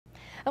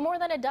More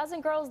than a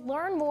dozen girls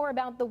learn more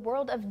about the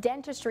world of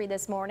dentistry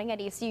this morning at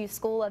ECU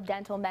School of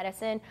Dental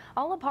Medicine,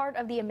 all a part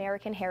of the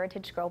American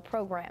Heritage Girl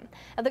program.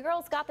 The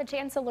girls got the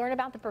chance to learn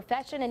about the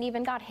profession and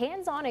even got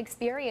hands-on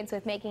experience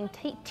with making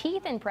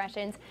teeth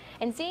impressions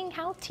and seeing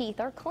how teeth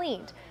are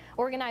cleaned.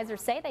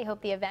 Organizers say they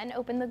hope the event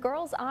opened the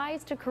girls'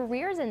 eyes to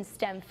careers in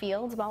STEM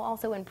fields while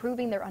also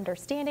improving their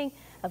understanding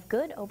of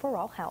good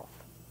overall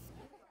health.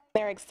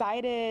 They're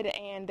excited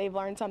and they've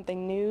learned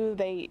something new.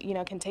 They,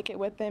 can take it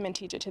with them and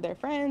teach it to their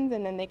friends,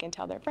 and then they can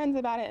tell their friends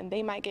about it and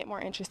they might get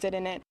more interested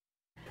in it.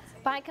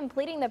 By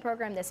completing the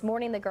program this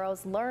morning, the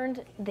girls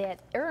earned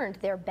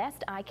their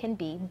Best I Can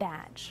Be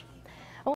badge.